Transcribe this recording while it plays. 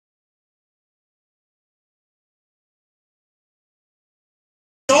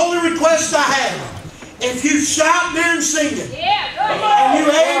request I have. If you shout during singing, and you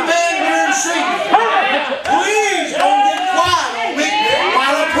amen during singing, please don't get quiet on me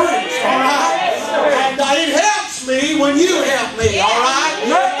while I preach, all right? And it helps me when you help me, all right?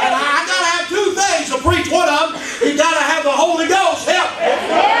 And I got to have two things to preach. One of them, you got to have the Holy Ghost help me.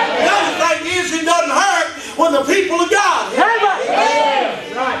 The other thing is, it doesn't hurt when the people of God help me.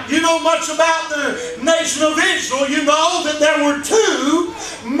 You know much about the nation of Israel. You know that there were two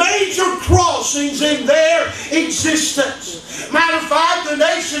major crossings in their existence. Matter of fact, the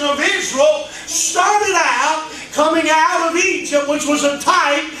nation of Israel started out coming out of Egypt, which was a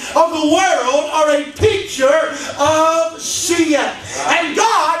type of the world or a picture of sin. And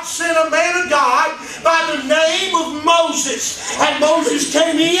God sent a man of God by the name of Moses. And Moses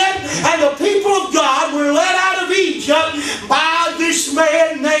came in, and the people of God were led out of Egypt by this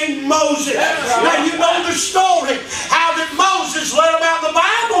man named Moses. Now you know the story, how that Moses led them out. The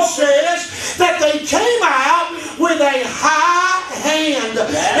Bible says that they came out with a high hand.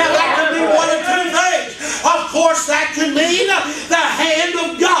 Now that could be one of two things. Of course, that could mean the hand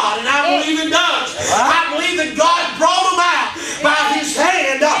of God, and I believe it does. I believe that God brought them out by His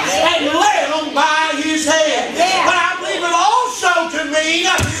hand and led them by His hand. But I believe it also could mean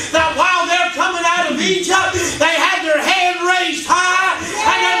that while they're coming out of Egypt, they had their hand raised high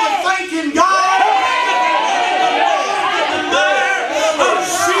and they were thanking God that they weren't in the mire of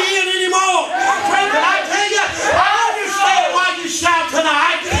sin anymore. Friend, can I tell you, I understand why you shout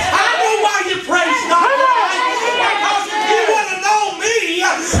tonight. I know why you praise God tonight. Because if you want to know me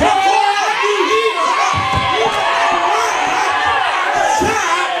before I do Him, you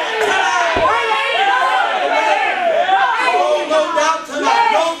shout tonight. Oh, no doubt tonight.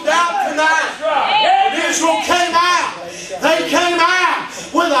 No doubt tonight. When Israel came out, they came out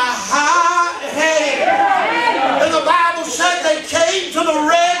with a high hand. And the Bible said they came to the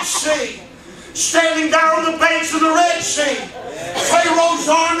Red Sea, standing down on the banks of the Red Sea. Pharaoh's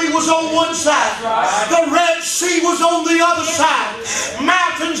army was on one side. The Red Sea was on the other side.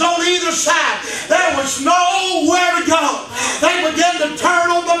 Mountains on either side. There was nowhere to go. They began to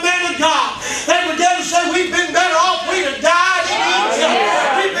turn on the men of God. They began to say, we've been better off we'd have died in Egypt.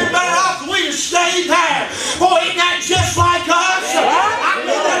 We've been better off we'd have stayed there. Boy, ain't that just like us? I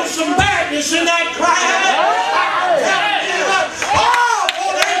mean, there was some badness in that crowd. I'm telling you, oh,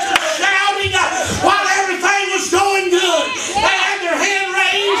 boy, there's a shouting while everything was going good. They had their hand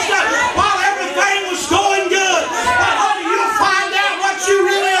raised while everything was going good. But honey, you'll find out what you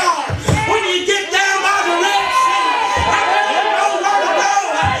really are when you get down by the Red Sea and when you know where to go.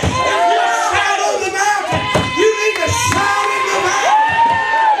 If you shout on the mountain, you need to shout in the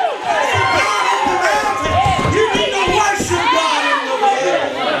mountain. If you God on the mountain, you need to worship God in the mountain.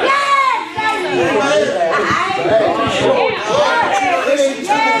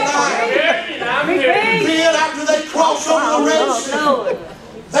 Then after they cross over the Red Sea,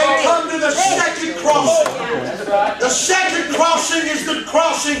 they come to the second crossing. The second crossing is the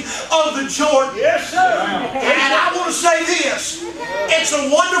crossing of the Jordan. Yes, sir. And I want to say this. It's a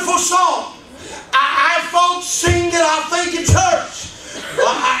wonderful song. I folks sing it, I think, in church.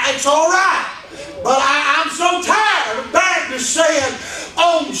 It's all right. But I'm so tired of Baptists saying,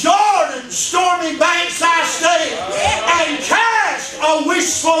 on Jordan's stormy banks I stand and cast a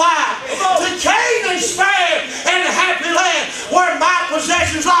wistful eye to Canaan's fair and happy land where my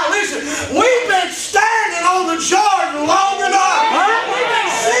possessions lie. Listen, we've been standing on the Jordan long enough. We've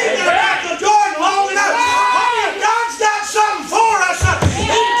been singing about the Jordan long enough. Honey, if God's got something for us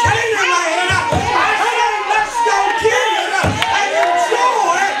in Canaan land, I say let's go get it and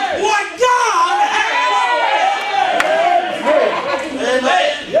enjoy what God has. Amen.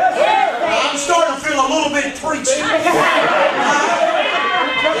 I'm starting to feel a little bit preachy. Amen.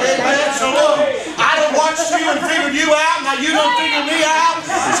 So look, I done watched you and figured you out. Now you done figured me out.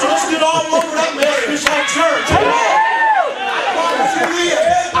 So let's get all over that mess. This whole church. Amen. I promise you this.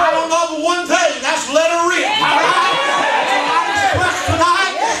 I don't know but one thing. That's let her rip. All right? So I express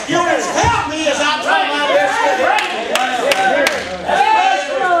tonight. You just help me as I try my best to do.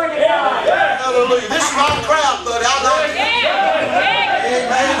 Hallelujah. This is my crowd, buddy. I like it.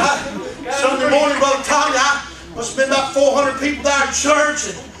 Amen. Sunday morning, Brother Tommy, I must have been about 400 people there in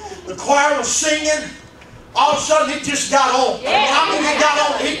church, and the choir was singing. All of a sudden, it just got on. I mean, it got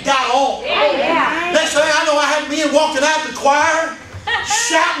on. It got on. Next thing I know, I had men walking out the choir,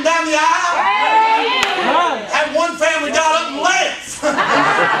 shouting down the aisle. And one family got up and left.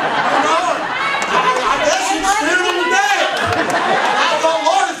 I guess it's spirit of the day. I thought,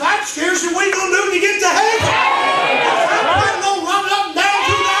 Lord, if that scares you, what are you going to do when you get to heaven? I'm going to run up and down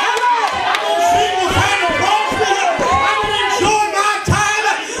through the aisle. I'm going to sing with Hannah Crosby. I'm going to enjoy my time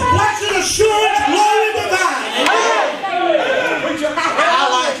blessing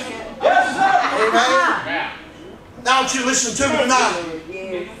you to listen to me tonight.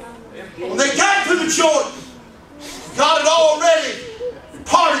 When they got to the Jordan, God had already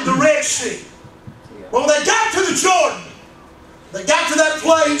parted the Red Sea. When they got to the Jordan, they got to that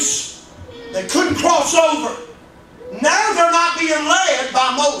place, they couldn't cross over. Now they're not being led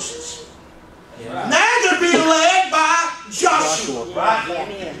by Moses. Now they're being led by Joshua.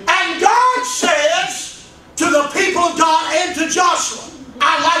 And God says to the people of God and to Joshua,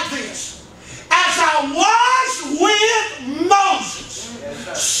 I like this, as I was with Moses,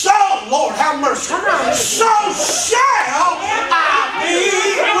 so, Lord have mercy, so shall I be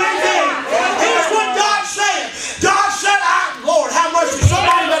with thee. Here's what God said. God said, Lord have mercy,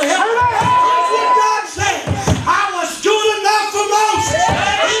 somebody better help me. Here's what God said. I was good enough for Moses.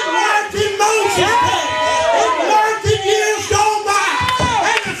 It worked in Moses' day. It worked in years gone by.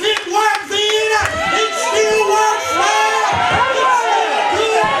 And if it worked then, it still works now. It's still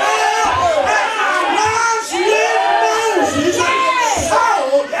good now. As I was with Moses, so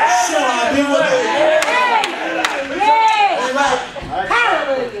shall I be with thee. Amen.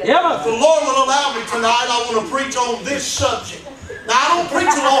 If the Lord will allow me tonight, I want to preach on this subject. Now, I don't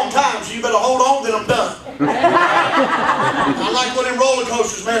preach a long time, so you better hold on till I'm done. I like one of them roller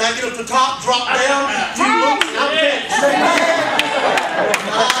coasters, man. I get up the top, drop down, few loops, and I'm finished.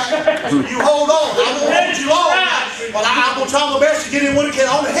 You hold on. I won't hold you long, but I'm going to try my best to get in when I can.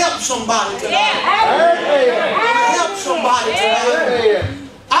 I want to help somebody tonight. I want to help somebody tonight.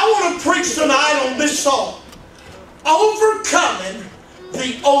 I want to preach tonight on this song, Overcoming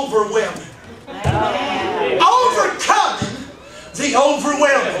the Overwhelming. Overcoming the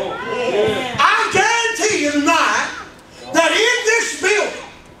overwhelming. I guarantee you tonight that in this building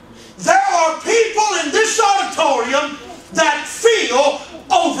there are people in this auditorium that feel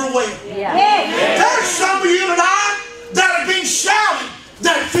overwhelmed. There's some of you tonight that have been shouting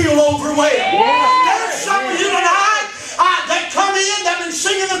that feel overwhelmed. There's some of you tonight that come in that have been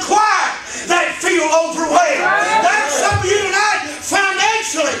singing the choir that feel overwhelmed. There's some of you tonight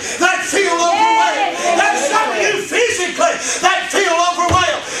financially that feel overwhelmed. There's some of you physically that feel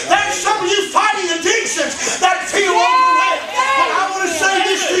overwhelmed. There's some of you fighting addictions that feel overwhelmed. But I want to say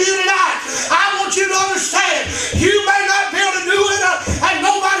this to you tonight. I want you to understand, you may not be able to do it, and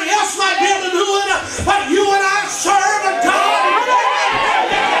nobody else might be able to do it, but you and I serve a God.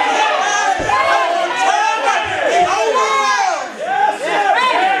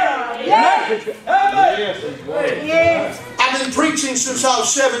 I've been preaching since I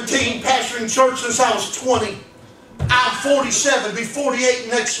was 17, pastoring church since I was 20. I'm 47, be 48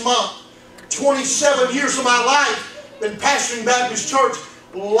 next month. 27 years of my life been pastoring Baptist church.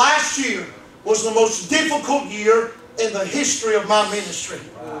 Last year was the most difficult year in the history of my ministry.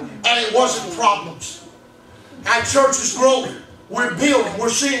 And it wasn't problems. Our church is growing. We're building. We're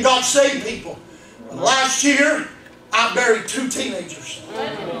seeing God save people. Last year, I buried 2 teenagers.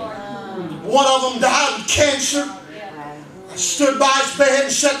 One of them died of cancer. I stood by his bed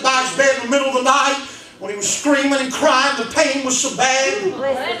and sat by his bed in the middle of the night when he was screaming and crying. The pain was so bad.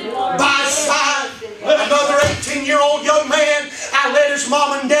 By his side, another 18-year-old young man. I led his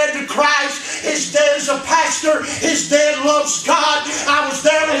mom and dad to Christ. His dad is a pastor. His dad loves God. I was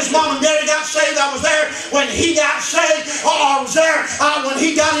there when his mom and dad got saved. I was there when he got saved. I was there when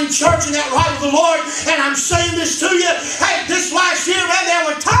he got in church and got right with the Lord. And I'm saying this to you. Hey, this last year, man, there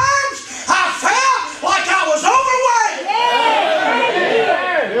were times I felt like I was overweight.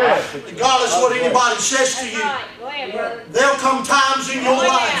 Regardless of what anybody says to you, there'll come times in your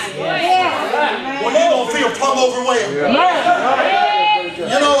life when you're going to feel plumb overwhelmed.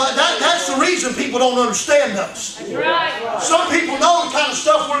 You know, that's the reason people don't understand us. Some people know the kind of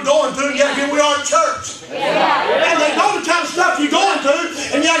stuff we're going through, and yet here we are at church. And they know the kind of stuff you're going through,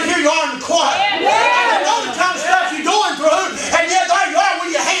 and yet here you are in the choir. And they know the kind of stuff you're going through, and yet there you are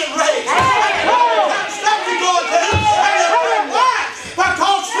with your hand raised. And they know the kind of stuff you're going through, and yet why?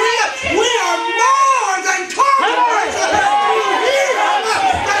 Because we are more than conquerors through Him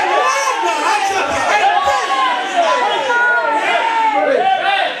that loved us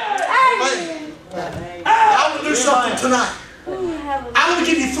and I want to do something tonight. I'm going to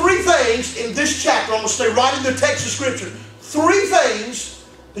give you 3 things in this chapter. I'm going to stay right in the text of Scripture. 3 things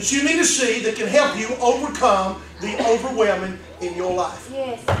that you need to see that can help you overcome the overwhelming in your life.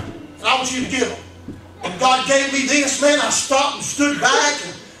 Yes. And I want you to get them. And God gave me this, man. I stopped and stood back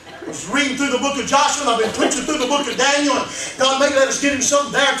and was reading through the book of Joshua, and I've been preaching through the book of Daniel, and God may let us get into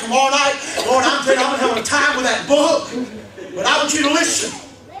something there tomorrow night. Lord, I'm telling you, I'm having a time with that book. But I want you to listen.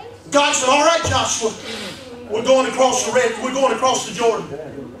 God said, all right, Joshua, we're going across the Jordan.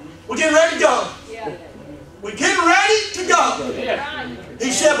 We're getting ready to go. We're getting ready to go.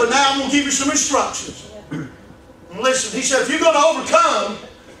 He said, but now I'm going to give you some instructions. And listen, he said, if you're going to overcome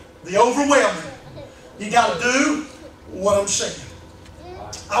the overwhelming, you got to do what I'm saying.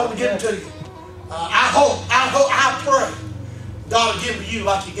 I want to give them to you. I pray God will give them to you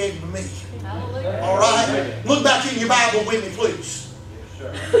like He gave them to me. All right? Look back in your Bible with me, please.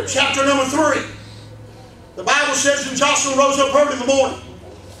 Chapter number 3. The Bible says, and Joshua rose up early in the morning,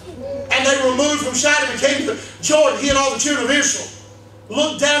 and they were removed from Shittim and came to Jordan, he and all the children of Israel.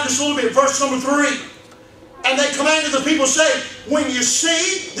 Look down just a little bit, verse number 3. And they commanded the people, saying, when you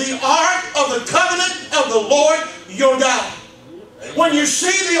see the ark of the covenant of the Lord your God. When you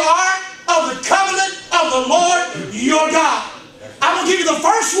see the ark of the covenant of the Lord your God. I'm going to give you the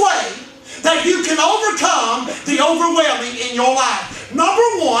first way that you can overcome the overwhelming in your life. Number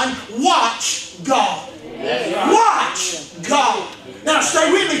 1, watch God. Watch God. Now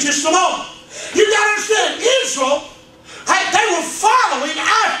stay with me just a moment. You got to understand, Israel, they were following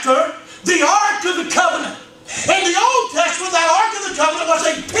after the Ark of the Covenant. In the Old Testament, that Ark of the Covenant was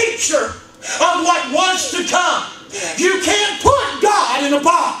a picture of what was to come. You can't put God in a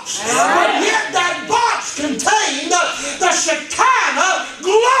box. But yet that box contained the Shekinah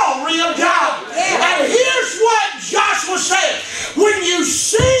glory of God. And here's what Joshua said. When you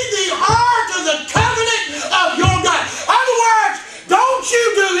see the Ark of the Covenant of your God. In other words, don't you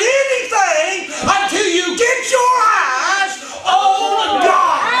do anything until you get your eyes on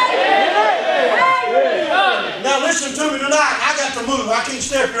God. Now listen to me tonight. I got to move. I can't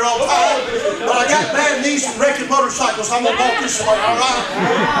stay up here all the time. But I got bad knees from wrecking motorcycles. I'm going to walk this way, all right?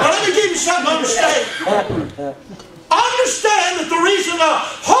 Now let me give you something to understand. Understand that the reason a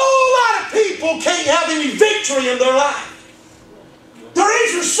whole lot of people can't have any victory in their life, the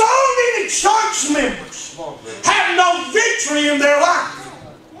reason so many church members have no victory in their life,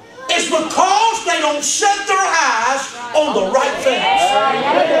 is because they don't set their eyes on the right things.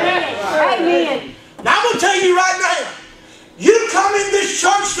 Amen. Now I'm going to tell you right now, you come in this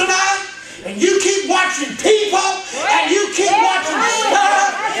church tonight and you keep watching people and you keep watching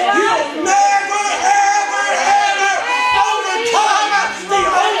stuff, you'll never, ever, ever overcome the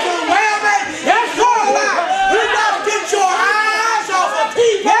overwhelming. That's your life. You got to get your eyes off of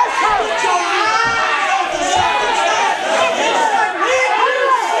people. Get your eyes off the circumstance. And when you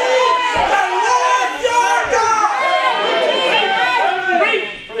see the Lord your God.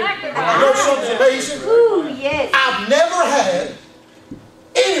 You know something's amazing? I've never had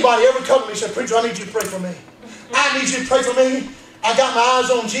anybody ever come to me and say, preacher, I need you to pray for me. I need you to pray for me. I got my eyes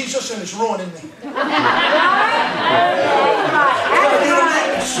on Jesus and it's ruining me.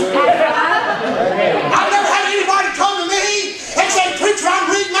 I've never had anybody come to me and say, preacher, I'm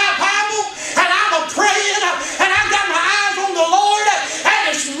reading my Bible and I'm praying and I've got my eyes on the Lord and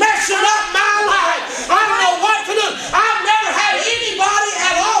it's messing up my life. I don't know what to do. I've never had anybody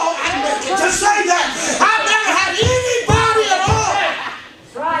at all to say that. I've never had anybody at all.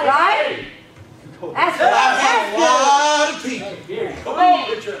 Right? That's right. I've had a lot of people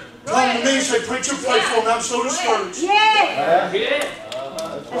come to me and say, preacher, pray for me. I'm so discouraged. Yes.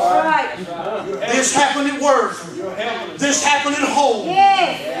 That's right. This happened at work. This happened at home.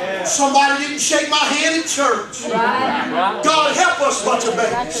 Yes. Somebody didn't shake my hand at church. Right. God help us, bunch of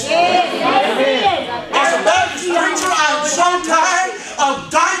babies. Yes. As a Baptist preacher, I am so tired of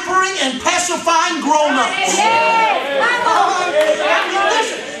diapering and pacifying grown-ups. Yes.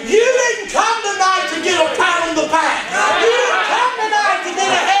 Listen, you didn't come tonight to get a pat on the back. You didn't come tonight to get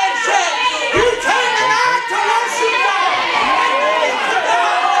a handshake. You came tonight to worship God.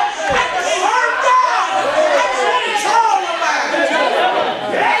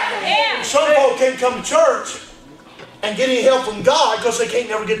 Some folk can't come to church and get any help from God because they can't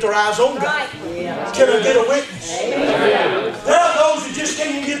never get their eyes on God. Can I get a witness? There are those who just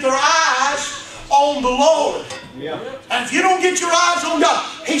can't even get their eyes on the Lord. And if you don't get your eyes on God,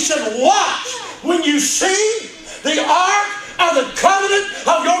 He said, watch when you see the ark of the covenant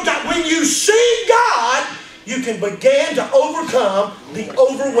of your God. When you see God, you can begin to overcome the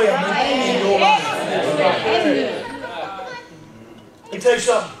overwhelming in your life. Let me tell you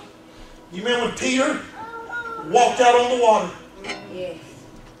something. You remember when Peter walked out on the water? Yes.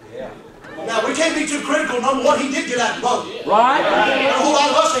 Now, we can't be too critical. Number one, he did get out of the boat. Right. A whole lot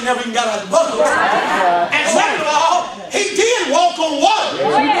of us ain't never even got out of the boat. And second of all, he did walk on water.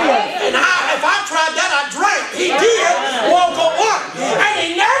 And if I tried that, I'd drown. He did walk on water. And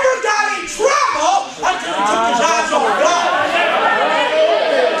he never got in trouble until he took his eyes on God.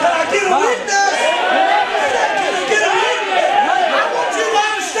 Can I get a witness?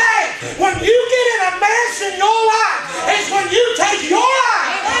 When you get in a mess in your life, it's when you take your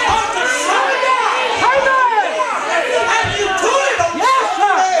eyes off the Son of God and you put it on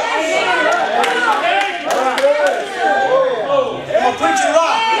something else.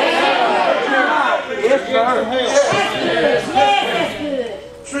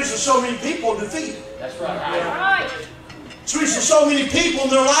 Teresa, so many people are defeated. That's right. Teresa, so many people in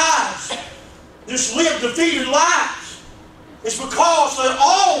their lives just live defeated lives. It's because they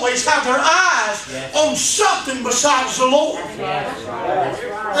always have their eyes on something besides the Lord.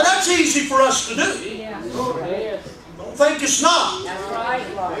 And that's easy for us to do. Don't think it's not.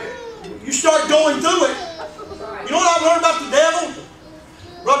 You start going through it. You know what I've learned about the devil?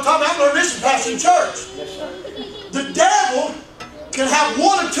 Brother Tommy, I've learned this in Pastor Church. The devil can have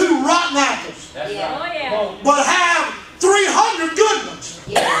 1 or 2 rotten apples, but have 300 good ones.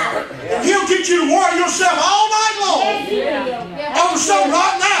 And he'll get you to worry yourself all night long over some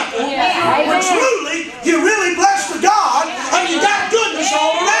rotten apple. But truly, you really blessed to God and you got goodness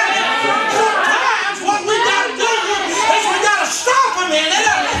all around you. Sometimes what we got to do is we got to stop a minute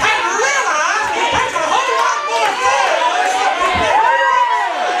and realize there's a whole lot more for us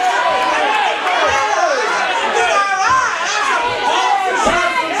than our eyes on the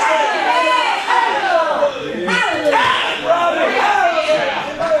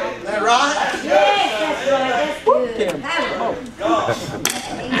right?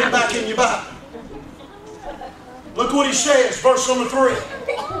 Get back in your Bible. Look what he says, verse number 3.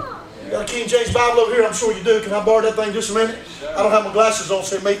 You got a King James Bible over here? I'm sure you do. Can I borrow that thing just a minute? I don't have my glasses on,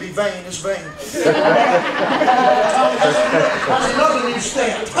 so it may be vain. It's vain. That's another new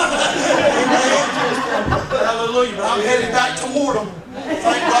stamp. Amen. Hallelujah. But I'm headed back toward them.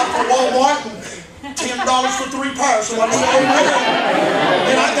 Thank God for Walmart. $10 for 3 pairs. Somebody say amen.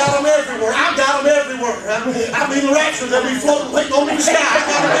 And I got them everywhere. I got them everywhere. I mean, the rapture, they'll be floating waiting on the sky. I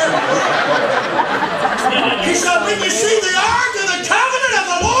got them everywhere. He said, when you see the ark of the covenant of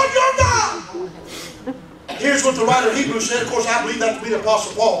the Lord your God. Here's what the writer of Hebrews said. Of course, I believe that to be the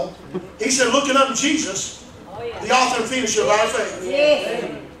Apostle Paul. He said, looking unto Jesus, the author and finisher of our faith.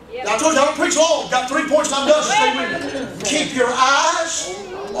 Now, I told you I don't preach long. Got 3 points and I'm done. So stay with me. Keep your eyes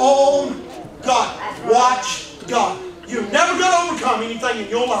on God. Watch God. You're never going to overcome anything in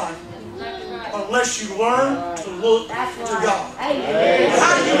your life unless you learn to look to God. How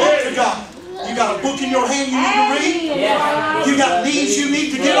do you look to God? You got a book in your hand you need to read. You got needs you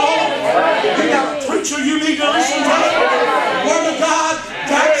need to get on. You got a preacher you need to listen to. Word of God,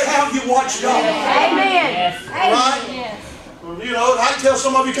 that's how you watch God. Amen. Right? You know, I tell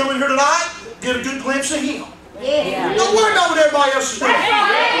some of you coming here tonight, get a good glimpse of Him. Don't worry about what everybody else is doing.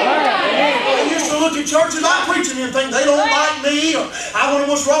 I used to look at churches, I'm preaching and think they don't like me, or I wonder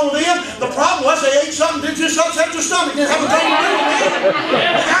what's wrong with them. The problem was they ate something that just upset their stomach. Didn't have a thing to do with me.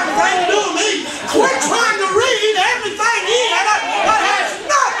 Didn't have a thing to do with me. Quit trying to read everything in that has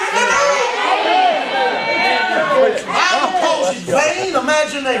nothing to do with it. Bible calls it vain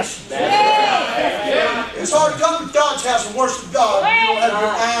imagination. It's hard to come to God's house and worship God if you don't have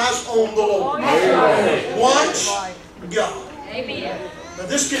your eyes on the Lord. Watch God. Amen. Now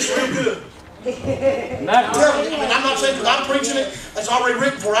this gets real good. I'm telling you, I'm not saying because I'm preaching it, that's already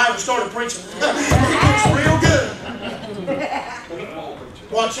written before I ever started preaching. It gets real good.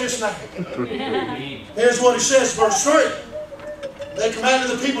 Watch this now. Here's what he says, verse 3. They commanded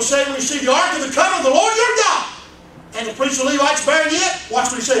the people, saying, when you see the ark of the covenant of the Lord your God, and the priests and Levites bearing it, watch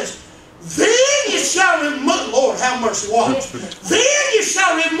what he says. Then you shall remove, Lord have mercy, watch. Then you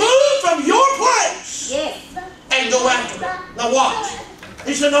shall remove from your place and go after them. Now watch.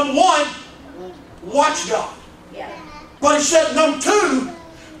 He said, number 1, watch God. But he said, number 2,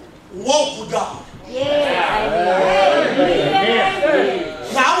 walk with God.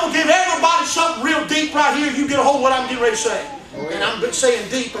 Now I'm going to give everybody something real deep right here. You get a hold of what I'm getting ready to say. And I'm saying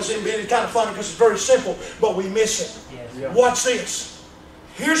deep as in being kind of funny because it's very simple, but we miss it. Watch this.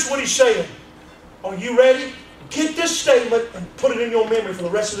 Here's what he's saying. Are you ready? Get this statement and put it in your memory for the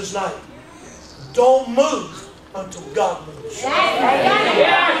rest of this night. Don't move until God moves.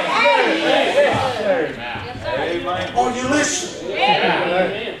 Are you listening?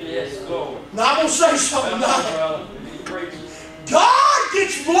 Now I'm going to say something tonight. God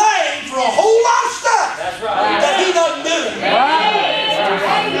gets blamed for a whole lot of stuff that He doesn't do.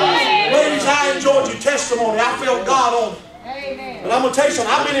 Ladies, I enjoyed your testimony. I felt God on it. But I'm going to tell you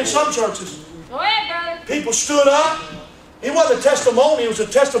something. I've been in some churches. People stood up. It wasn't a testimony. It was a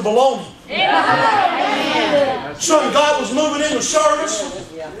test of baloney. Some God was moving in the service.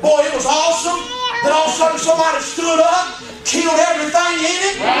 Boy, it was awesome. Then all of a sudden somebody stood up, killed everything in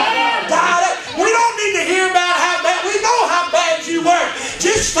it, died it. We don't need to hear about how bad. We know how bad you were.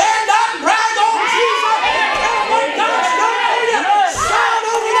 Just stand up and brag on Jesus. Tell what God's done for you. Shout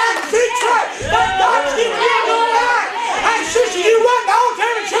over that victory that God's given you in your life. Hey, sister, you went to all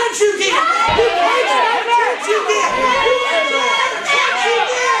every church you get. You preached every church you get. You went to every church you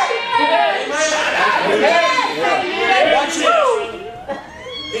get. Amen.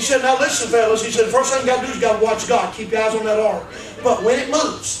 said, now listen, fellas. He said, the first thing you got to do is you got to watch God. Keep your eyes on that ark. But when it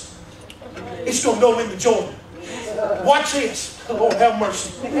moves, it's going to go into Jordan. Watch this. Lord have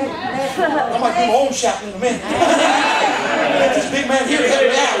mercy. I might do my own shouting in a minute. Let this big man here help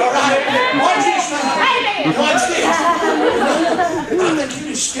me out, all right? Watch this now. Watch this. I think you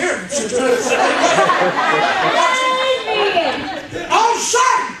just scared me, sister. Watch it. All of a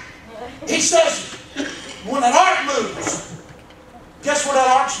sudden, he says, when that ark moves, guess where that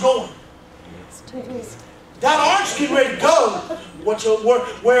ark's going? That ark's getting ready to go.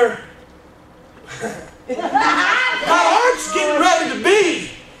 Where that ark's getting ready to be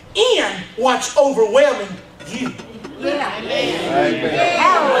in what's overwhelming you. Yeah. You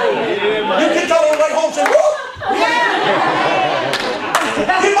get that on the way home and say, whoop!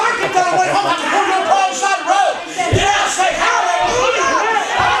 You might get that on the way home after pulling up on the side of the road. Yeah, say hallelujah!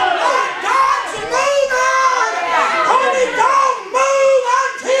 God's moving! Honey, don't move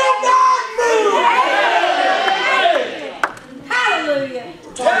until God moves! Hallelujah!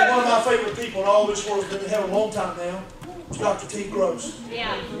 We're talking to one of my favorite people in all this world. Has been in heaven a long time now. It's Dr. T. Gross.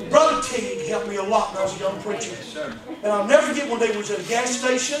 Yeah. Brother T helped me a lot when I was a young preacher. And I'll never forget one day we was at a gas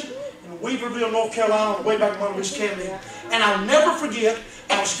station in Weaverville, North Carolina, on the way back to Monterey County. And I'll never forget,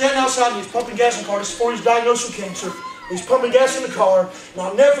 I was standing outside and he was pumping gas in the car. This is before he was diagnosed with cancer. He's pumping gas in the car. And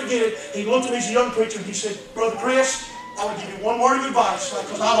I'll never forget it. He looked at me as a young preacher and he said, Brother Chris, I would give you one word of advice.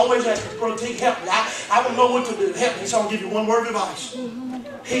 Because I always ask him, Brother T, help me. I don't know what to do. Help me. So I'll give you one word of advice.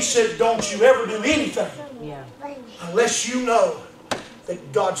 He said, don't you ever do anything unless you know that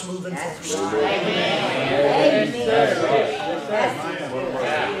God's moving first. Amen.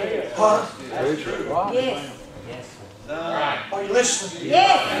 Huh? Yes. Are you listening?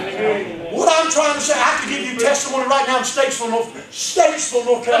 Yes. What I'm trying to say, I could give you testimony right now in Statesville, North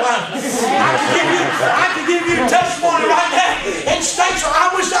Carolina. I could give you testimony right now in Statesville.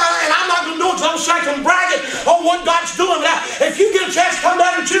 I wish and I'm not going to do it because I'm second bragging on what God's doing. Now, if you get a chance to come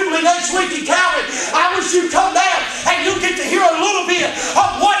down to Jubilee next week in Calvary, I wish you'd come down and you get to hear a little bit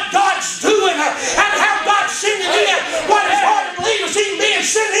of what God's doing and how God's sending in what His heart believers even being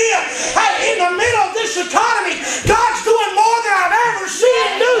sent in. Hey, in the middle of this economy, God's doing more than I've ever seen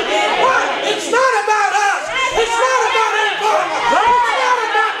Him do. But it's not about us. It's not about Obama. It's not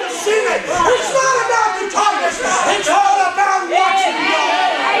about the Senate. It's not about the Congress. It's all about watching God.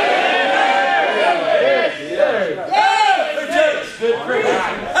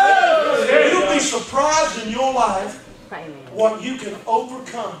 You'll be surprised in your life what you can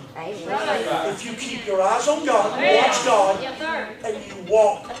overcome if you keep your eyes on God, watch God, and you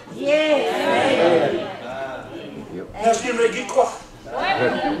walk. Now it's getting ready to get quiet.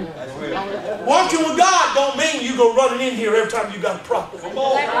 Walking with God don't mean you go running in here every time you got a problem. Walking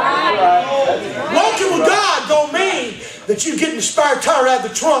with God don't mean that you getting the spare tire out of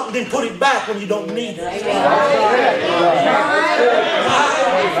the trunk and then put it back when you don't need it.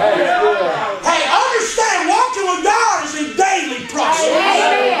 Hey, understand, walking with God is a daily process.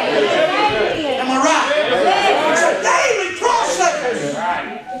 Am I right? It's a daily process.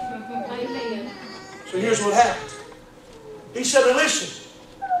 So here's what happened. He said, now listen,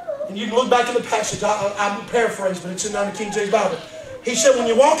 and you can look back in the passage, I'm paraphrasing, but it's in the King James Bible. He said, when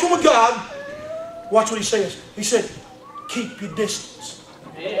you're walking with God, watch what he says. He said, keep your distance.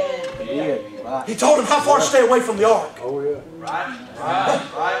 He told him how far to stay away from the ark. Right.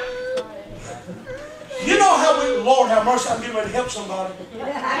 You know how we, Lord have mercy, I'm getting ready to help somebody.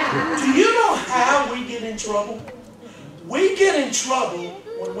 Do you know how we get in trouble? We get in trouble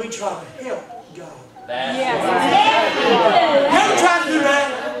when we try to help God. You ever tried to do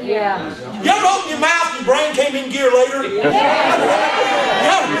that? You ever open your mouth and your brain came in gear later? You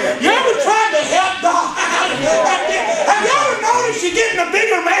ever tried to help God? Have you ever noticed you get in a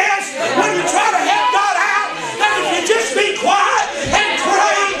bigger mess when you try to help God out? That if you just be quiet and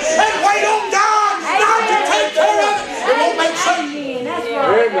pray and wait on God to take care of it, it won't make sense.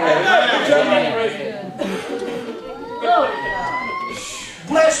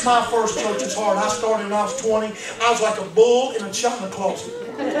 Bless my first church's heart. I started when I was 20. I was like a bull in a china closet.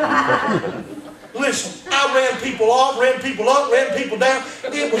 Listen, I ran people off, ran people up, ran people down.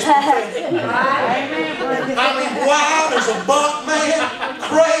 It was pathetic. I mean, wild as a buck, man.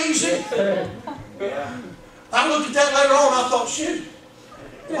 Crazy. I looked at that later on and I thought, shit,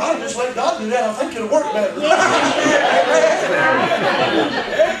 if I'd just let God do that, I think it would work better.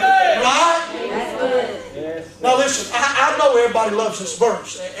 Right? Now listen, I know everybody loves this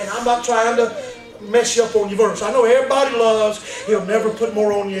verse, and I'm not trying to mess you up on your verse. I know everybody loves, He'll never put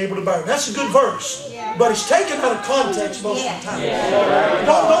more on you able to bear. That's a good verse, but it's taken out of context most of the time.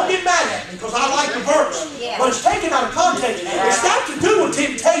 Don't get mad at me, because I like the verse. verse. But it's taken out of context. It's got to do with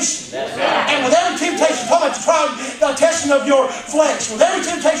temptation. And with every temptation, talking about the trial, the testing of your flesh. With every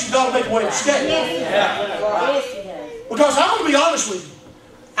temptation, God will make a way of escape. Because I'm going to be honest with you.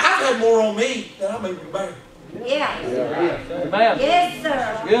 I've had more on me than I'm able to bear. Yeah. Amen. Yes, sir.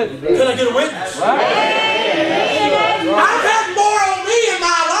 Good. Can I get a witness? I've had more on me in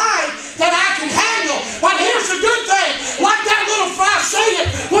my life than I can handle. But here's the good thing. Like that little fly saying,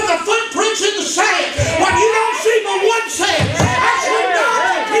 with the footprints in the sand, when you don't see but one sand, that's when God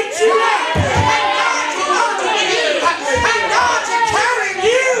will pick you up. And God's working you. And God's carrying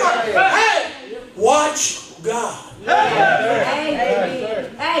you. Hey, watch God.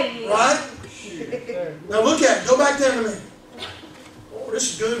 Amen. Amen. Right? Now look at it. Go back there in a minute. Oh,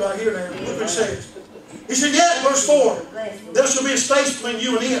 this is good right here now. Look what it says. He said, yet, verse 4, there shall be a space between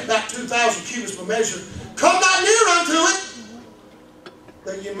you and it, about 2,000 cubits per measure. Come not near unto it,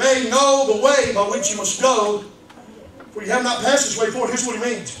 that you may know the way by which you must go. For you have not passed this way before. Here's what he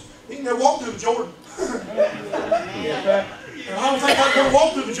means. You can never walk through the Jordan. And I don't think I can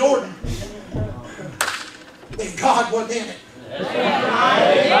walk through the Jordan if God wasn't in it.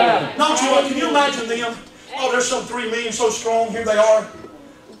 Don't you? Can you imagine them? Oh, there's some 3 million so strong. Here they are.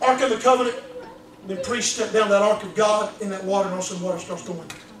 Ark of the Covenant. The priest stepped down that Ark of God in that water, and all of a sudden water starts going.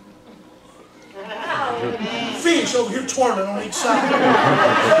 Fish over here twirling on each side.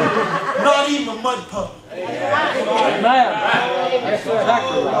 Not even a mud puddle. Amen. That's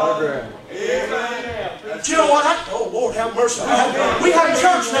exactly right. Do you know what? Oh, Lord, have mercy. We have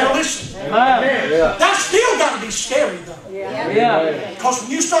church now, listen. Amen. That's still got to be scary, though. Yeah. Because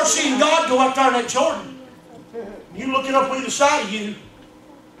when you start seeing God go up there in that Jordan, you looking up either side of you,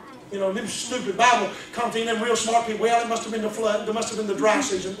 you know, them stupid Bible commenting, them real smart people, well, it must have been the flood, it must have been the dry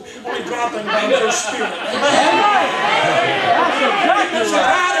season. Only dry thing about it is spirit. Amen.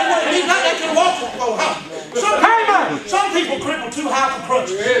 They can walk and go high. Some people cripple too high for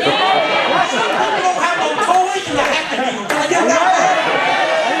crutches. Some people don't have no toys and they have to use them. Can I get that?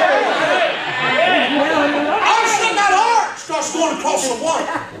 All of a sudden that ark starts going across the water,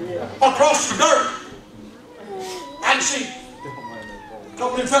 across the dirt. I can see a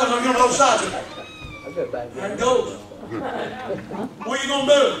couple of them fellas on here on the other side of it. There it goes. What are you going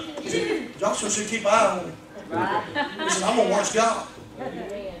to do? He said, Joshua should keep an eye on me. He said, I'm going to watch God.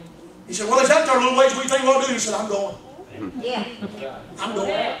 He said, well, it's out there a little ways. What do you think we'll do? He said, I'm going. Yeah. I'm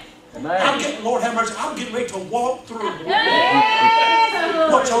going. I'm getting, Lord have mercy, I'm getting ready to walk through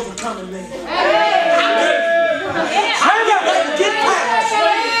what's overcoming me. I'm getting ready to get past.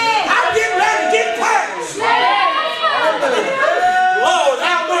 I'm getting ready to get past. Lord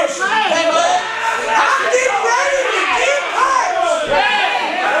have mercy. I'm getting ready to get past.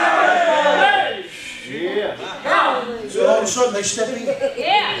 So all of a sudden they stepped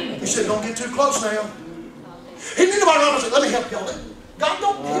in. He said, don't get too close now. He knew nobody around and said, let me help y'all. God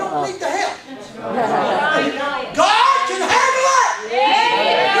don't need the help. God can handle it.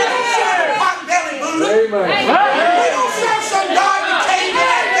 We don't serve a pot belly Buddha. We don't serve some God in the cave in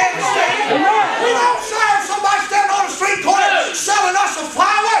Afghanistan. We don't serve somebody standing on the street corner selling us a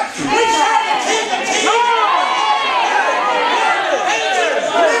flower. We serve the King of Kings. Angels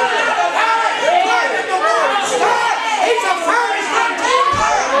living out of power, climbing the morning star. He's a furnace from King.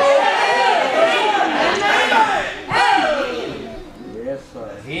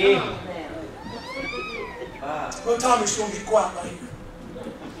 Well, Tommy's going to get quiet right here.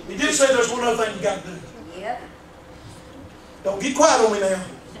 He did say there's one other thing you got to do. Yep. Don't get quiet on me now.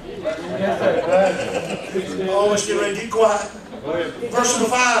 Oh, let's get ready to get quiet. Verse number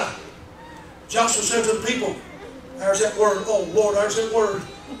 5. Joshua said to the people, there's that word. Oh, Lord, there's that word.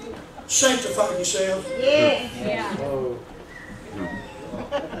 Sanctify yourselves. Yes.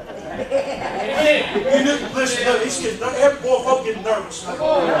 Listen, he's getting every boy folk getting nervous. All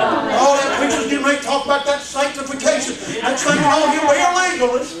that preachers getting ready to talk about that sanctification. That's thing on here, we are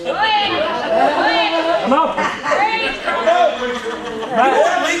legalists. You know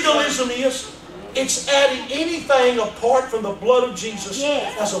what legalism is? It's adding anything apart from the blood of Jesus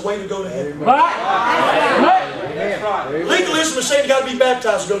as a way to go to heaven. Legalism is saying you got to be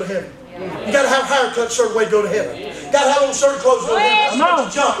baptized to go to heaven. You got to have a haircut a certain way to go to heaven. You got to have on certain clothes to go to heaven. That's what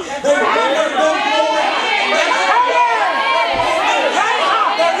you jump. They were going to go to glory.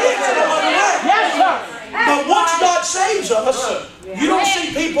 But once God saves us, you don't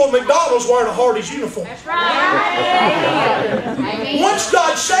see people at McDonald's wearing a Hardee's uniform. Once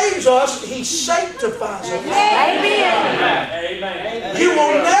God saves us, He sanctifies us. You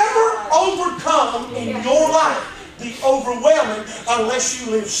will never overcome in your life the overwhelming unless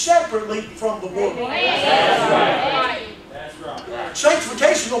you live separately from the world.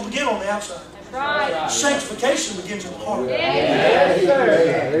 Sanctification is going to begin on the outside. Sanctification begins in the heart. Amen.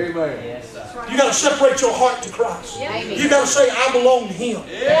 You got to separate your heart to Christ. You got to say, I belong to Him.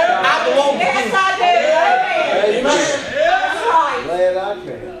 I belong to Him.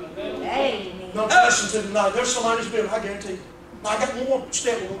 Amen. No, listen to me tonight. There's somebody in this building, I guarantee you. I got one more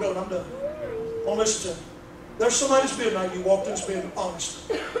step, we're going to go, and I'm done. Don't listen to me. There's somebody in this building tonight, you walked in this building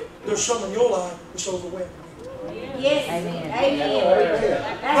honestly. There's something in your life that's overwhelming. Yes. Amen.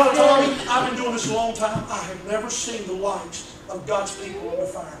 Brother Tommy, I've been doing this a long time. I have never seen the lives of God's people on the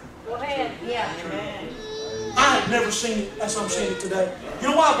fire. Go ahead. Yeah. I have never seen it as I'm seeing it today. You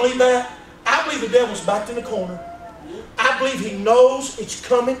know why I believe that? I believe the devil's backed in the corner. I believe he knows it's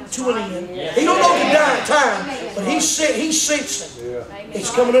coming to an end. He don't know the dying time, but he's sensing it's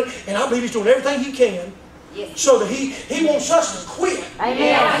coming in. And I believe he's doing everything he can so that he wants us to quit.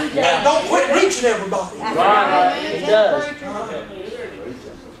 Amen. And don't quit reaching everybody. Right. He does.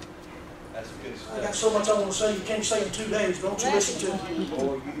 I got so much I want to say. You can't say in 2 days. Don't you listen to me.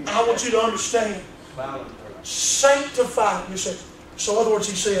 I want you to understand. Sanctify yourself. So in other words,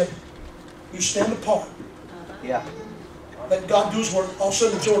 he said, you stand apart. Yeah. Let God do His work. Also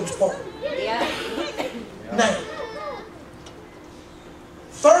the Jordan's part. Yeah. Now,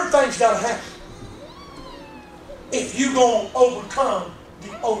 third thing's got to happen. If you're going to overcome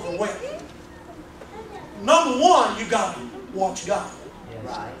the overwhelming. Number one, you got to watch God.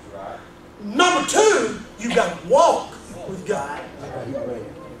 Right. Number two, you got to walk with God.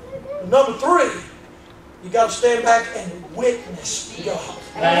 Number three, you got to stand back and witness God.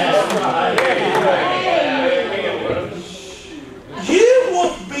 You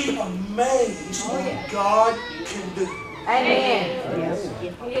will be amazed what God can do. Amen.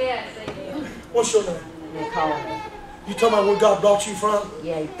 Yes. What's your name? Nicole. You talking about where God brought you from?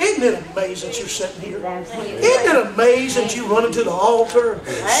 Yeah. Isn't it amazing that you're sitting here? Isn't it amazing that you running to the altar,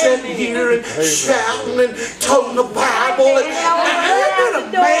 sitting here and shouting and toting the Bible? Isn't it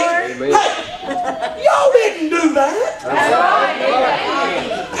amazing? Hey, y'all didn't do that.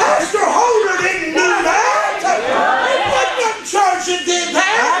 Pastor Holder didn't do that. It wasn't the church that did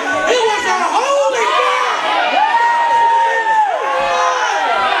that. It was a holy God.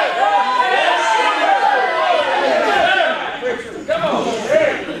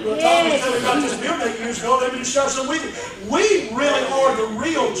 Years ago, let me just share some with you. We really are the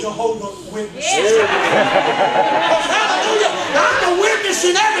real Jehovah Witnesses. Hallelujah! I'm a witness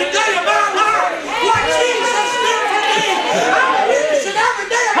in every day of my life. What Jesus did for me. I'm a witness in every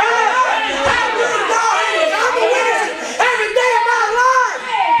day of my life. How good God is. I'm a witness in every day of my life.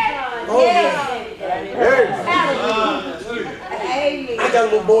 Oh yeah. I got a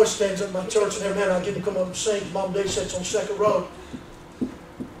little boy stands at my church, and every night I get to come up and sing. Mom and Dad sits on second row.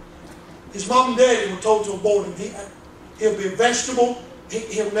 His mom and daddy were told to abort him. He'll be a vegetable.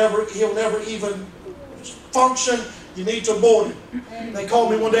 He'll never even function. You need to abort him. They called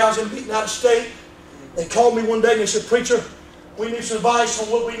me one day. I was in a meeting out of state. They called me one day and they said, "Preacher, we need some advice on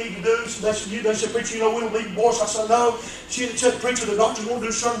what we need to do." So they said, "Preacher, you know, we don't need divorce." I said, "No." She said, "Preacher, the doctor's going to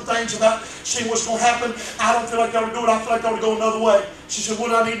do certain things about seeing what's going to happen. I don't feel like I ought to do it. I feel like I ought to go another way." She said, "What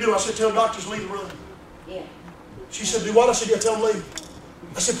do I need to do?" I said, "Tell the doctors leave the room." Yeah. She said, "Do what?" I said, "Yeah, tell them leave."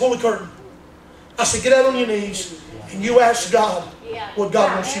 I said, "Pull the curtain." I said, "Get out on your knees and you ask God what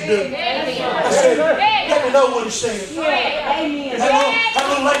God wants you to do." I said, "Let me know what He said." That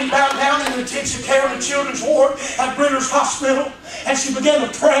little lady bowed down in the intensive care in the children's ward at Brenner's Hospital, and she began to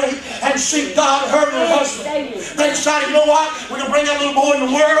pray and seek God, her and her husband. They decided, you know what? We're going to bring that little boy in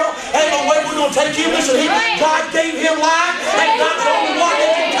the world. Ain't no way we're going to take him. Listen, God gave him life, and God's the only one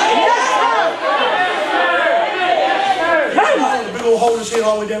that can take him. The big old hole in his head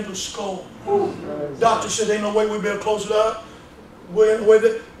all the way down to the skull. Doctor said, "Ain't no way we'll be able to close it up." Where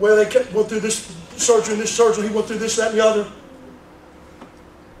they went through this surgery and this surgery, he went through this, that, and the other.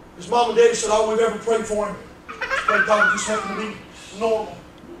 His mom and daddy said, "All we've ever prayed for him, prayed God just happened to be normal."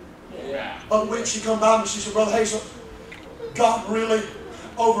 But when she come by me, she said, "Brother Hazlip, God really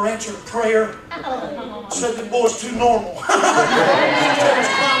over-answered prayer. Said the boy's too normal."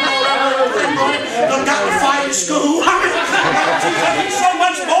 Done got to fight in school. She's so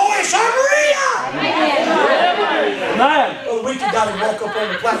much boys, unreal. The week he got him walk up on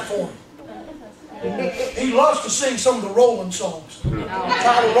the platform. He loves to sing some of the Rolling songs.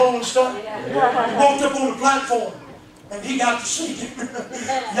 Tired of Rolling stuff. He walked up on the platform. And he got to sing it.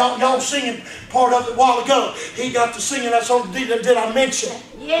 Y'all singing part of it a while ago. He got to singing that song. Did I mention?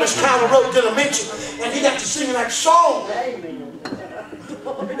 Miss Kyla wrote, "Did I mention?" And he got to singing that song.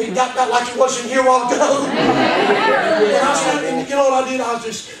 He got that like he wasn't here a while ago. And you know what I did? I was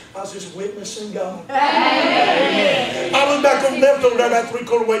just I was just witnessing God. Amen. I look back on the left over there, about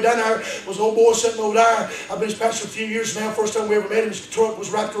 3/4 way down there, was an old boy sitting over there. I've been his pastor a few years now. First time we ever met him, his truck was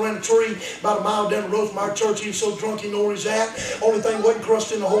wrapped around a tree about a mile down the road from our church. He was so drunk he knew where he's at. Only thing wasn't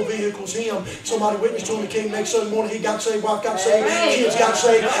crushed in the whole vehicle was him. Somebody witnessed to him. He came next Sunday morning. He got saved, wife got saved, kids got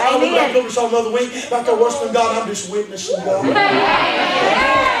saved. I look back over saw another week, back there worshiping God. I'm just witnessing God.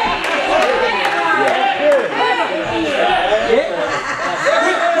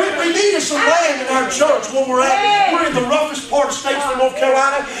 We needed some land in our church where we're at. We're in the roughest part of Statesville, North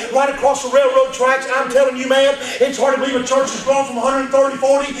Carolina, right across the railroad tracks. I'm telling you, man, it's hard to believe a church has grown from 130,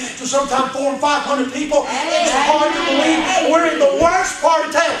 40 to sometimes 400 and 500 people. It's hard to believe. We're in the worst part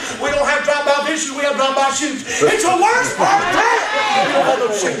of town. We don't have drive-by visitors, we have drive-by shootings. It's the worst part of town. We don't have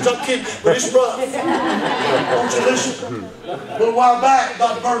those shootings up, kid, but it's rough. Don't you listen? A little while back,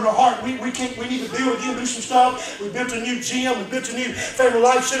 God burdened our heart. We need to build again, do some stuff. We built a new gym, we built a new family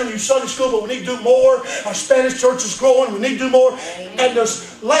life center, new Sunday school, but we need to do more. Our Spanish church is growing, we need to do more. And there's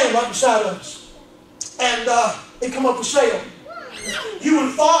land right beside us. And it come up for sale. You would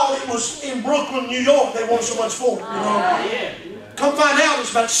have thought it was in Brooklyn, New York. They wanted so much for it, you know. Come find out,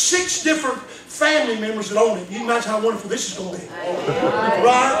 there's about 6 different family members that own it. You can imagine how wonderful this is going to be.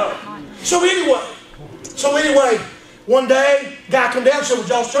 Right? So anyway, one day, guy come down and said, well,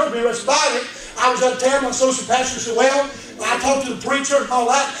 y'all's church be interested in buying it. I was out of town, my associate pastor said, well, I talked to the preacher and all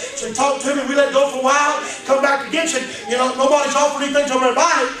that. So he talked to me, we let it go for a while, come back again, said, you know, nobody's offered anything to me to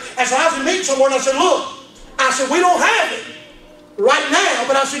buy it. And so I was in a meeting somewhere and I said, look, I said, we don't have it right now,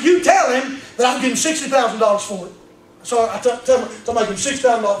 but I said, you tell him that I'm getting $60,000 for it. So I tell him, I'm getting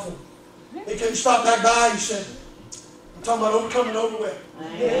 $6,000 for it. He came, stopped back by, he said, I'm talking about overcoming overwhelming.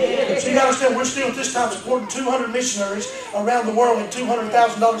 So you got to understand, we're still at this time supporting 200 missionaries around the world and $200,000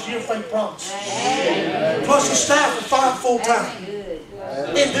 a year faith promise. Plus a staff of 5 full-time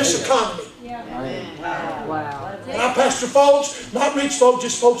in this economy. Wow. And I pastor folks, not rich folks,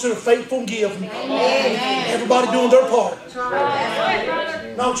 just folks that are faithful and give. Everybody doing their part. Now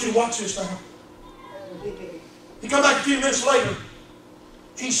I want you to watch this now. He come back a few minutes later.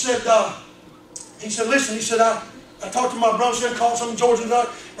 He said, listen, he said, I talked to my brothers here, called some in Georgia,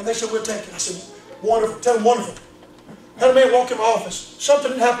 and they said, we'll take it. I said, wonderful. Tell them wonderful. Had a man walk in my office.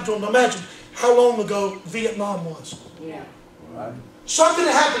 Something had happened to him. Imagine how long ago Vietnam was. Yeah. Right. Something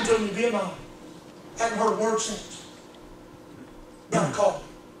had happened to him in Vietnam. Hadn't heard a word since. Got a call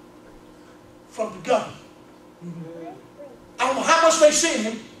from the government. I don't know how much they sent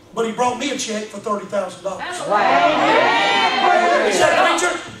him, but he brought me a check for $30,000. Wow. He said,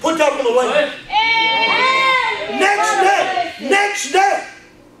 preacher, put that on the label. Next day,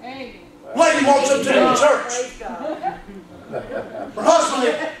 lady walks up to me in church. Her husband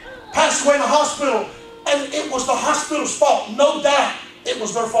had passed away in the hospital, and it was the hospital's fault. No doubt it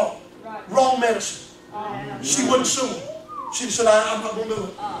was their fault. Wrong medicine. She wouldn't sue him. She said, I'm not going to do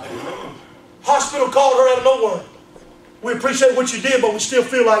it. Hospital called her out of nowhere. We appreciate what you did, but we still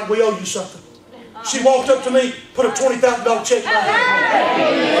feel like we owe you something. She walked up to me, put a $20,000 check in my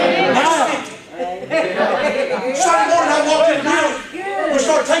hand. That's 50. Sunday morning I walked in the building. We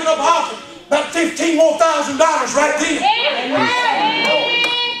started taking up offering. About $15,000 more right then.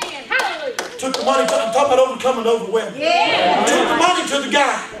 Took the money, I'm talking about overcoming overwhelming. Took the money to the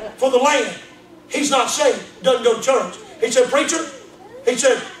guy for the land. He's not saved, doesn't go to church. He said, preacher, he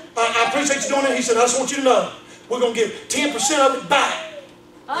said, I appreciate you doing it. He said, I just want you to know, we're going to give 10% of it back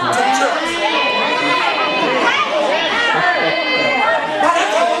to the church. Now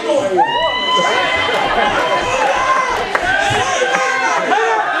that's how I'm going.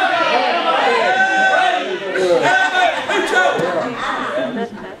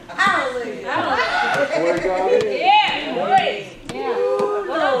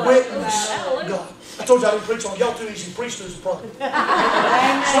 Witness God. I told you I didn't preach on y'all too easy to preach. There's a problem.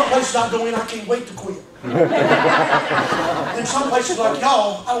 Some places I go in, I can't wait to quit. And some places like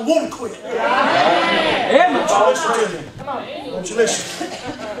y'all, I don't want to quit. Won't you listen?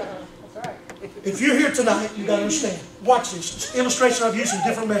 If you're here tonight, you got to understand. Watch this. It's an illustration I've used in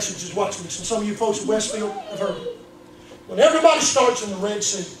different messages. Watch this. And some of you folks at Westfield have heard it. When everybody starts in the Red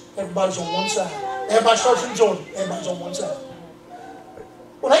Sea, everybody's on one side. Everybody starts in Jordan, everybody's on one side.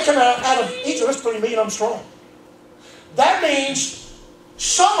 When they come out of Egypt, that's 3 million of them strong. That means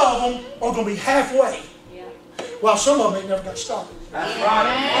some of them are going to be halfway, while some of them ain't never got started. That's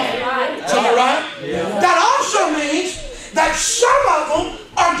right. Is that right? Yeah. That also means that some of them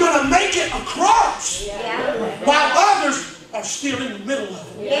are going to make it across, while others are still in the middle of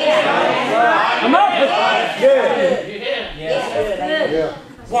it. Come on. Good.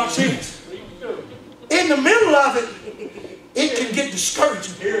 Watch this. In the middle of it, it can get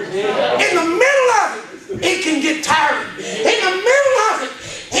discouraging. In the middle of it, it can get tiring. In the middle of it,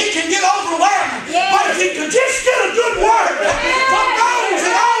 it can get overwhelming. But if you could just get a good word from those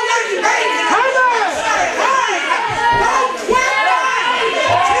that already made it, and say, hey, don't quit now.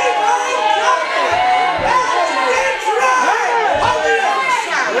 Keep on coming. It's right on the other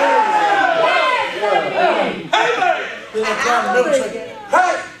side. Then I try to do say,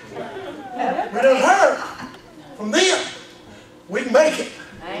 hey, we done heard from them. We can make it.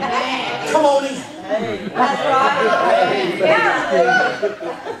 Amen. Come on in. That's right.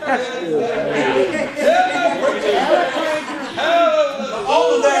 All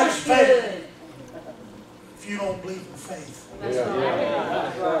of that is faith. If you don't believe in faith.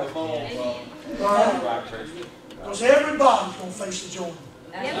 Because everybody's going to face the Jordan.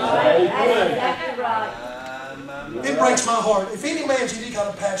 It breaks my heart. If any man's any kind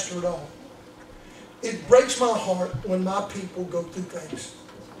of pastor at all, it breaks my heart when my people go through things.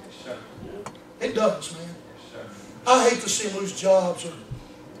 It does, man. I hate to see them lose jobs or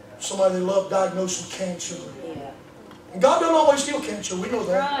somebody they love diagnosed with cancer. And God don't always heal cancer. We know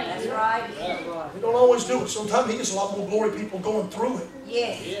that. That's right. He don't always do it. Sometimes He gets a lot more glory people going through it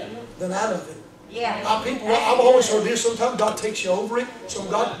than out of it. Our people, I've always heard this. Sometimes God takes you over it.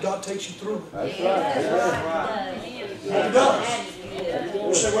 Sometimes God takes you through it. That's right. He does.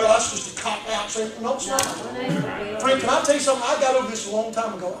 You say, well, that's just a cop-out. No, it's not. Friend, can I tell you something? I got over this a long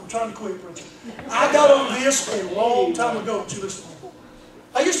time ago. I'm trying to quit preaching. I got over this a long time ago. Don't you listen to me?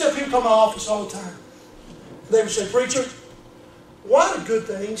 I used to have people come to my office all the time. They would say, preacher, why do good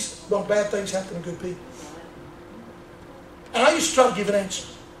things, don't bad things happen to good people? And I used to try to give an answer.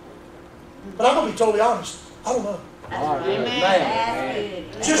 But I'm going to be totally honest. I don't know. Amen.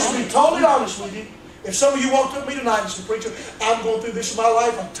 Just to be totally honest with you, if some of you walked up to me tonight and said, preacher, I'm going through this in my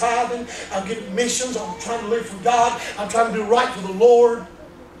life, I'm tithing, I'm getting missions, I'm trying to live for God, I'm trying to do right for the Lord.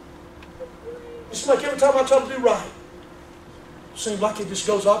 It's like every time I try to do right, it seems like it just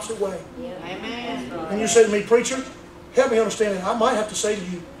goes the opposite way. Amen. And you say to me, preacher, help me understand it. I might have to say to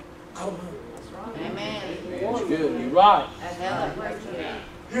you, I don't know. Amen. That's good. You're right.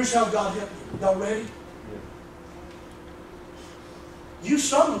 Here's how God helped me. Y'all ready? You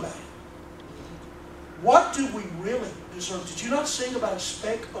sung about it. What do we really deserve? Did you not sing about a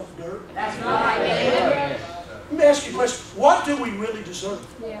speck of dirt? That's right. Let me ask you a question. What do we really deserve?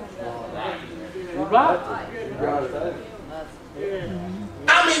 You're right.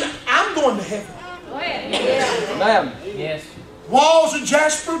 I mean, I'm going to heaven. Ma'am. Yes. Walls of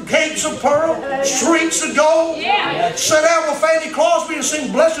jasper, gates of pearl, streets of gold. Sit down with Fanny Crosby and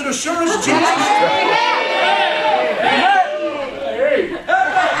sing Blessed Assurance, Jesus.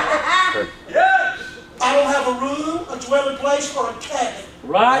 I don't have a room, a dwelling place, or a cabin.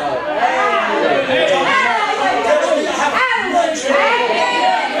 Right. I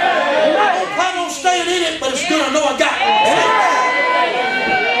don't plan on staying in it, but it's good. I know I got it.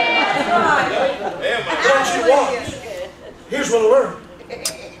 Don't you watch. Here's what I learned.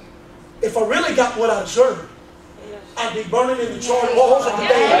 If I really got what I deserved, I'd be burning in the charred walls of the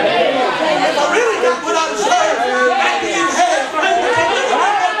day. If I really got what I deserved, I'd be in hell.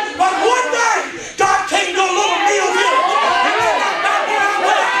 But one day, God came to a little Neil village. And then I got where I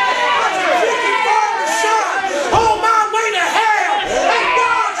went. I was a chicken farmer's son on my way to hell. And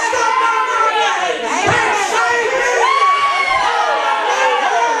God stopped by my way and saved me.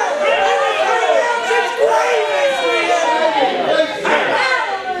 Everything else is gravy.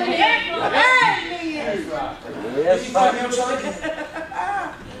 Anything else I can.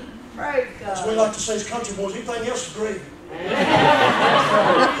 As we like to say as country boys, anything else is gravy.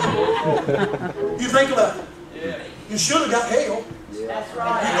 You think about it. You should have got hell. That's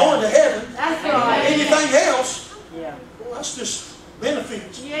right. You're going to heaven. That's right. Anything else, well, that's just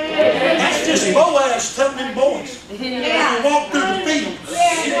benefits. That's just Boaz telling them boys. You walk through the field,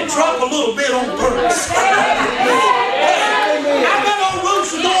 you drop a little bit on purpose. I bet old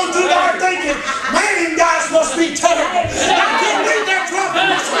Ruth's going through there thinking, man, guys must be terrible. I can't read that dropping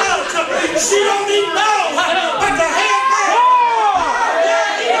this relative. She don't even know what the hell.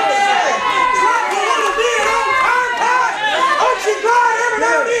 Drop a little bit on purpose. Aren't you glad every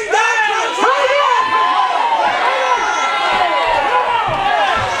now and then God drops a little?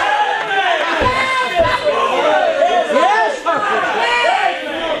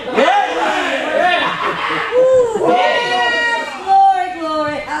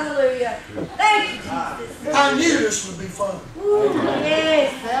 I knew this would be fun.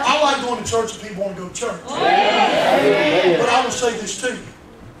 I like going to church and people want to go to church. But I will say this too.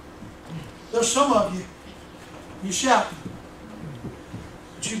 There's some of you, you shouting,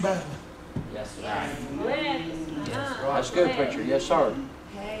 but you battling. That's good, preacher. Yes, sir.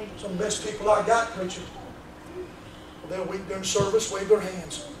 Some of the best people I got, preacher, they'll weep during service, wave their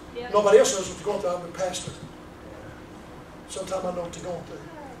hands. Nobody else knows what they're going through. I've been pastor. Sometimes I know what they're going through.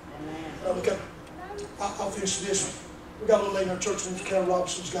 Now look at, I'll finish this. We got a little lady in our church named Carol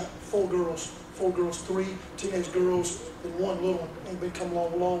Robinson's got 4 girls, 3 teenage girls, and 1 little one. Ain't been coming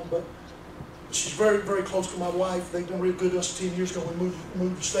along, but she's very, very close to my wife. They've done real good to us 10 years ago. We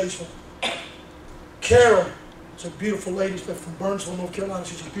moved to Statesville. Carol is a beautiful lady. She's from Burnsville, North Carolina.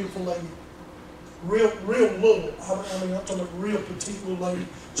 She's a beautiful lady. Real little. I mean, I'm talking about real petite little lady,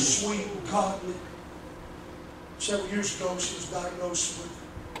 sweet, godly. Several years ago, she was diagnosed with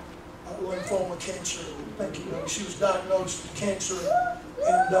lymphoma cancer. Thank you. She was diagnosed with cancer,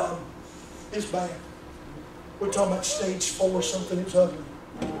 and it's bad. We're talking about stage 4 or something. It was ugly.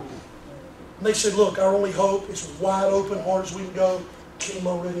 And they said, look, our only hope is wide open, hard as we can go,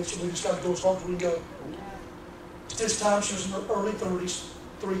 chemo ready. So we just got to go as hard as we can go. At this time, she was in her early 30s,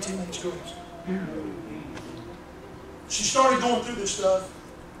 3 teenage girls. She started going through this stuff.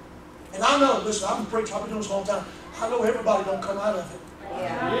 And I know, listen, I've been preaching, I've been doing this a long time. I know everybody don't come out of it.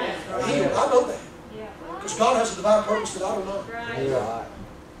 Healed. I know that. Because God has a divine purpose that I don't know.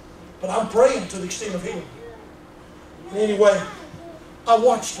 But I'm praying to the extent of healing. And anyway, I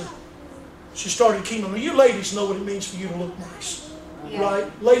watched her. She started chemo. Now, you ladies know what it means for you to look nice.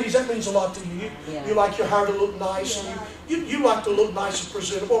 Right? Ladies, that means a lot to you. You like your hair to look nice. And you like to look nice and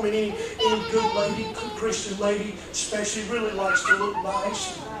presentable. I mean, any good lady, good Christian lady especially, really likes to look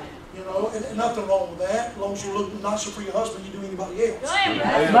nice. You know, and nothing wrong with that. As long as you look nicer for your husband than you do anybody else.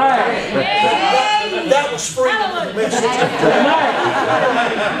 That was freedom of the message.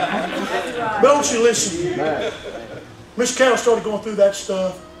 But don't you listen. Miss Carol started going through that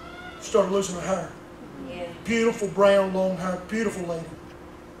stuff. Started losing her hair. Beautiful brown, long hair, beautiful lady.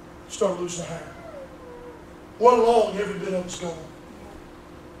 Started losing her hair. What along every bit of it's gone.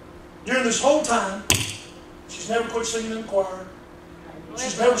 During this whole time, she's never quit singing in the choir.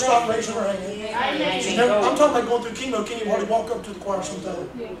 She's never stopped raising her hand. She's never, I'm talking about going through chemo. Can't even hardly walk up to the choir sometime.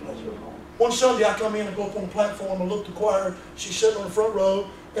 One Sunday I come in and go up on the platform and look at the choir. She's sitting on the front row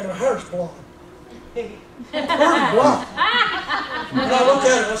and her hair's blonde. Pretty blonde. And I looked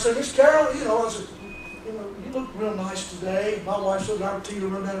at her and I said, Miss Carol, I said, you look real nice today. My wife said, our tear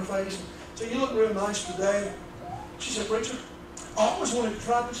run down her face. I said, you look real nice today. She said, Richard, I always wanted to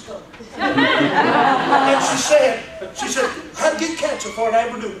try this color. And she said, I'd get cancer before I'd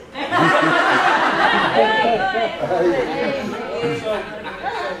ever do it.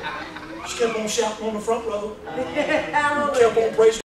 She kept on shouting on the front row. Kept on praising.